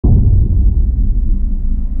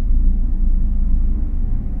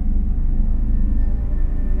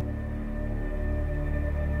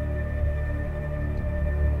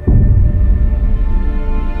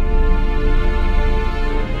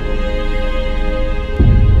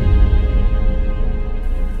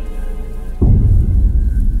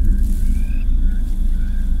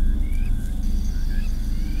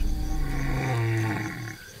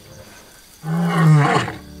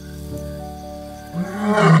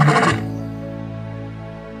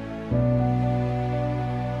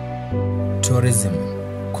Tourism,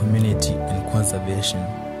 community and conservation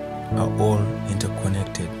are all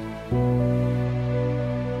interconnected.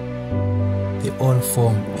 They all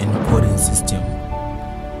form an important system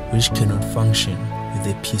which cannot function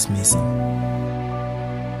with a piece missing.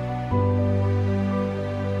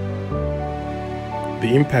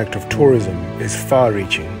 The impact of tourism is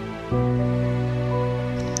far-reaching.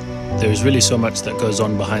 There is really so much that goes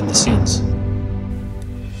on behind the scenes.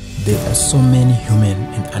 There are so many human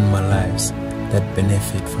and animal lives that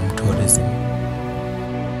benefit from tourism.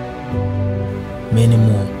 Many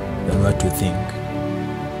more than what you think.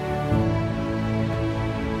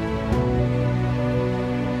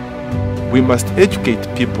 We must educate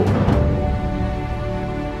people.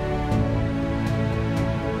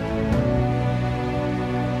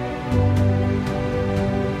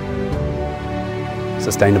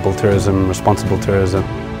 Sustainable tourism, responsible tourism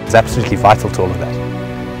is absolutely vital to all of that.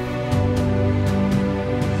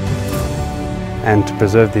 And to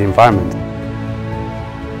preserve the environment.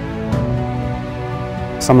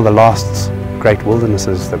 Some of the last great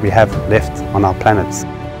wildernesses that we have left on our planet.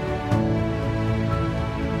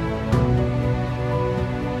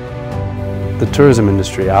 The tourism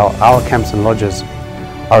industry, our camps and lodges,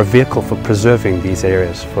 are a vehicle for preserving these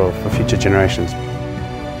areas for future generations.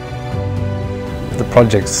 The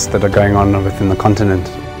projects that are going on within the continent,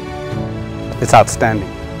 it's outstanding.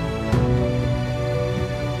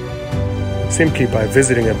 Simply by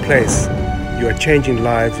visiting a place, you are changing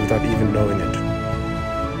lives without even knowing it.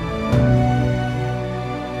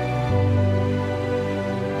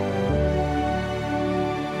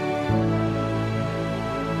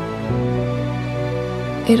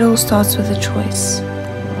 It all starts with a choice.